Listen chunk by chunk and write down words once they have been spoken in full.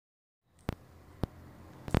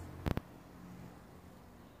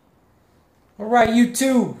Alright,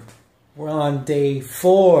 YouTube, we're on day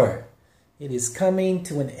 4. It is coming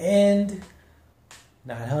to an end.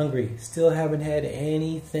 Not hungry. Still haven't had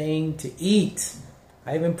anything to eat.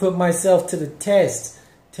 I even put myself to the test.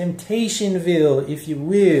 Temptationville, if you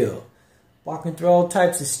will. Walking through all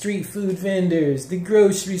types of street food vendors, the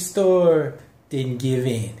grocery store. Didn't give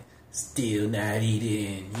in. Still not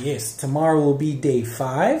eating. Yes, tomorrow will be day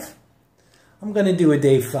 5. I'm going to do a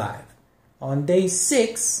day 5. On day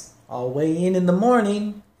 6, I'll weigh in the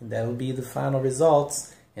morning, and that'll be the final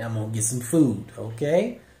results, and I'm going to get some food,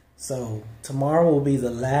 okay? So, tomorrow will be the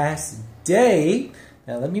last day.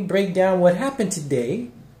 Now, let me break down what happened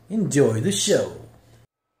today. Enjoy the show.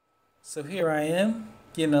 So, here I am,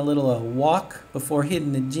 getting a little walk before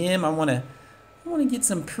hitting the gym. I want to get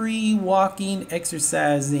some pre-walking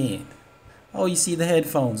exercise in. Oh, you see the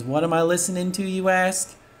headphones. What am I listening to, you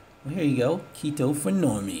ask? Well, here you go. Keto for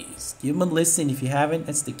Normies. Give them a listen if you haven't.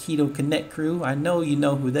 That's the Keto Connect crew. I know you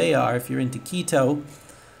know who they are if you're into keto.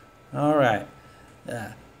 All right.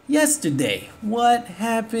 Yesterday. What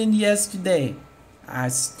happened yesterday? I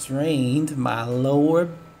strained my lower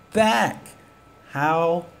back.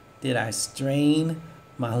 How did I strain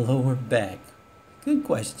my lower back? Good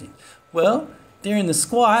question. Well, during the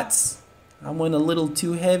squats, I went a little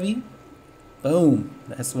too heavy. Boom.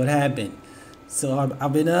 That's what happened. So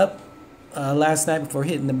I've been up last night before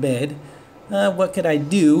hitting the bed. What could I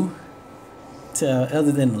do to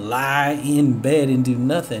other than lie in bed and do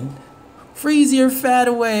nothing? Freeze your fat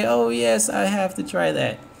away. Oh yes, I have to try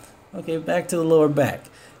that. Okay, back to the lower back.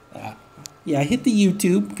 Yeah, I hit the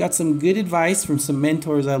YouTube. Got some good advice from some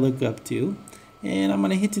mentors I look up to. And I'm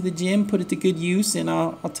going to hit to the gym, put it to good use, and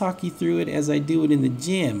I'll talk you through it as I do it in the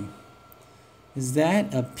gym. Is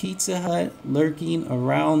that a Pizza Hut lurking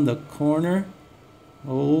around the corner?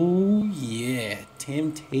 Oh yeah,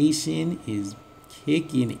 temptation is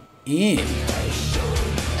kicking in.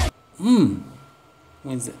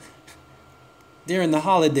 When's it? During the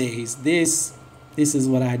holidays, this is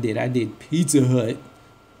what I did. I did Pizza Hut.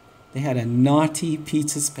 They had a naughty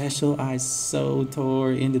pizza special. I so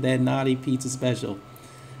tore into that naughty pizza special.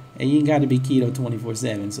 And you got to be keto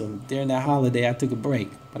 24/7. So during that holiday, I took a break.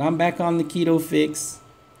 But I'm back on the keto fix.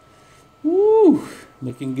 Woo!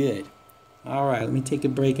 Looking good. All right, let me take a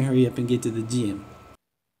break and hurry up and get to the gym.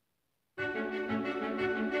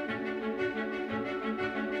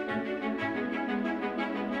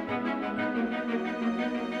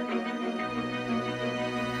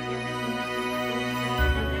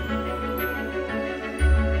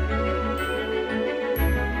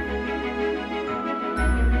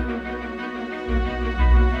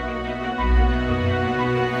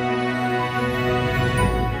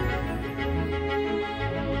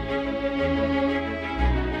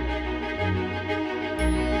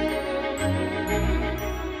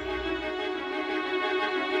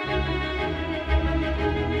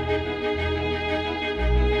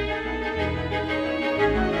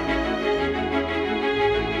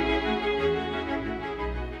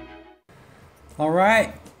 All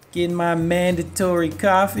right, getting my mandatory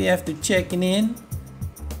coffee after checking in,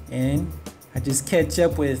 and I just catch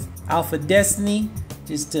up with Alpha Destiny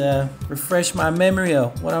just to refresh my memory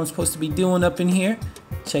of what I'm supposed to be doing up in here.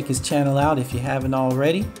 Check his channel out if you haven't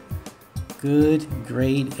already. Good,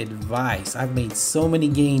 great advice. I've made so many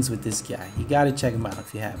gains with this guy. You got to check him out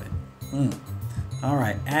if you haven't. All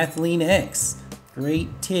right, Athlean X.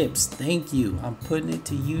 Great tips. Thank you. I'm putting it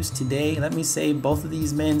to use today. Let me say both of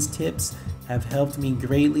these men's tips have helped me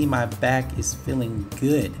greatly. My back is feeling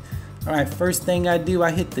good. All right, first thing I do,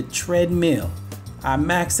 I hit the treadmill. I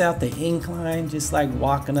max out the incline just like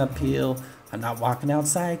walking uphill. I'm not walking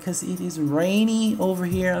outside because it is rainy over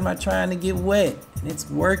here. I'm not trying to get wet, and it's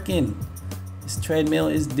working. This treadmill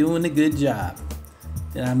is doing a good job.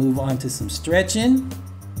 Then I move on to some stretching.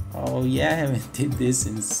 Oh yeah, I haven't did this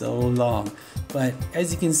in so long. But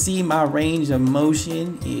as you can see, my range of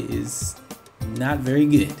motion is not very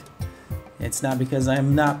good. It's not because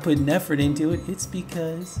I'm not putting effort into it. It's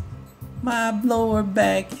because my lower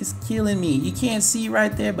back is killing me. You can't see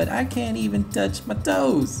right there, but I can't even touch my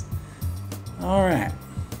toes. All right.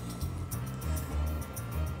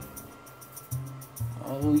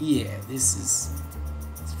 Oh yeah, this is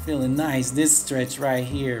feeling nice. This stretch right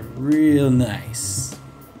here, real nice.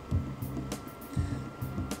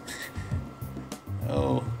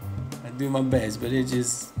 Oh, I do my best, but it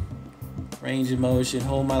just range of motion,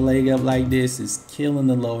 hold my leg up like this is killing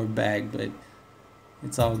the lower back, but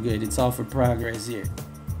it's all good. It's all for progress here.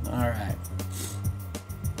 All right.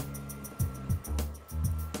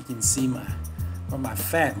 You can see my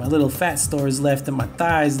little fat stores left in my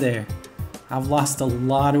thighs there. I've lost a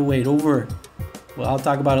lot of weight, over Well, I'll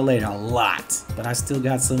talk about it later. A lot. But I still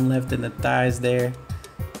got some left in the thighs there.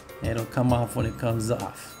 It'll come off when it comes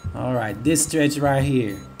off. All right, this stretch right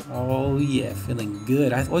here. Oh yeah, feeling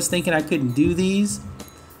good. I was thinking I couldn't do these,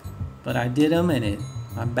 but I did them, and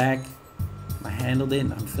my back, I handled it,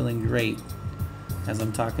 and I'm feeling great as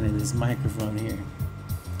I'm talking in this microphone here.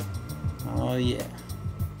 Oh yeah,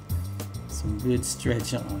 some good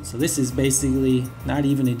stretch on. So this is basically not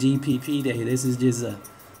even a GPP day. This is just a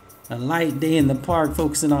light day in the park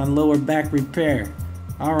focusing on lower back repair.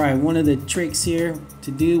 All right, one of the tricks here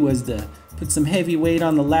to do was to put some heavy weight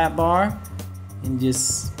on the lap bar and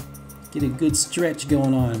just get a good stretch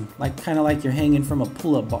going on, kind of like you're hanging from a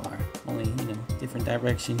pull-up bar, only different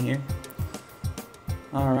direction here.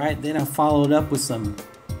 All right, then I followed up with some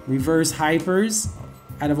reverse hypers.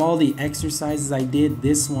 Out of all the exercises I did,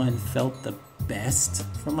 this one felt the best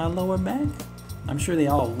for my lower back. I'm sure they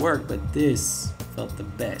all work, but this felt the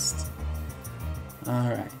best. All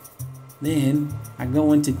right. Then I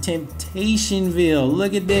go into Temptationville.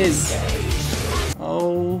 Look at this.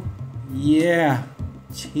 Oh yeah,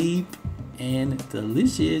 cheap and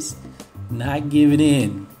delicious. Not giving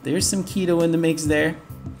in. There's some keto in the mix there.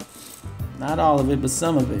 Not all of it, but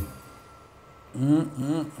some of it.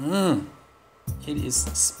 It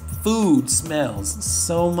is, food smells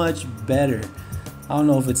so much better. I don't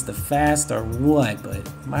know if it's the fast or what, but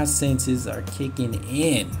my senses are kicking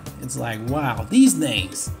in. It's like, wow, these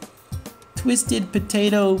things. Twisted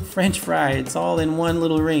potato french fry. It's all in one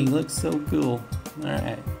little ring. Looks so cool. All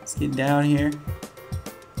right, let's get down here.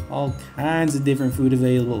 All kinds of different food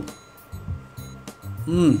available.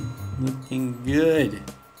 Looking good.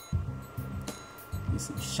 Get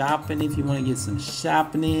some shopping if you want to get some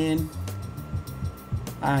shopping in.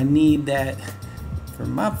 I need that for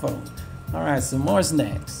my phone. All right, some more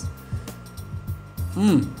snacks.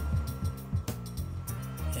 And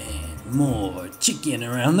more chicken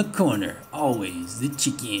around the corner. Always the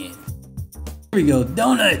chicken. Here we go,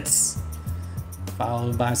 donuts.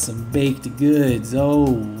 Followed by some baked goods.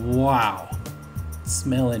 Oh, wow.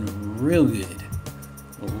 Smelling real good.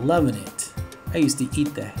 Loving it. I used to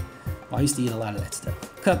eat that. Well, I used to eat a lot of that stuff.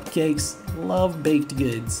 Cupcakes. Love baked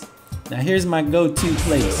goods. Now here's my go-to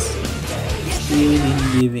place. Still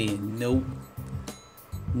didn't give in. Nope.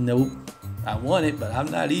 Nope. I want it, but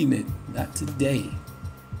I'm not eating it. Not today.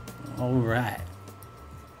 All right.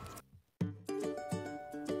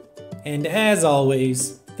 And as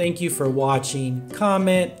always, thank you for watching.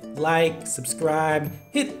 Comment, like, subscribe,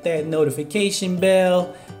 hit that notification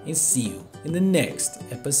bell, and see you in the next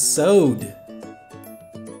episode.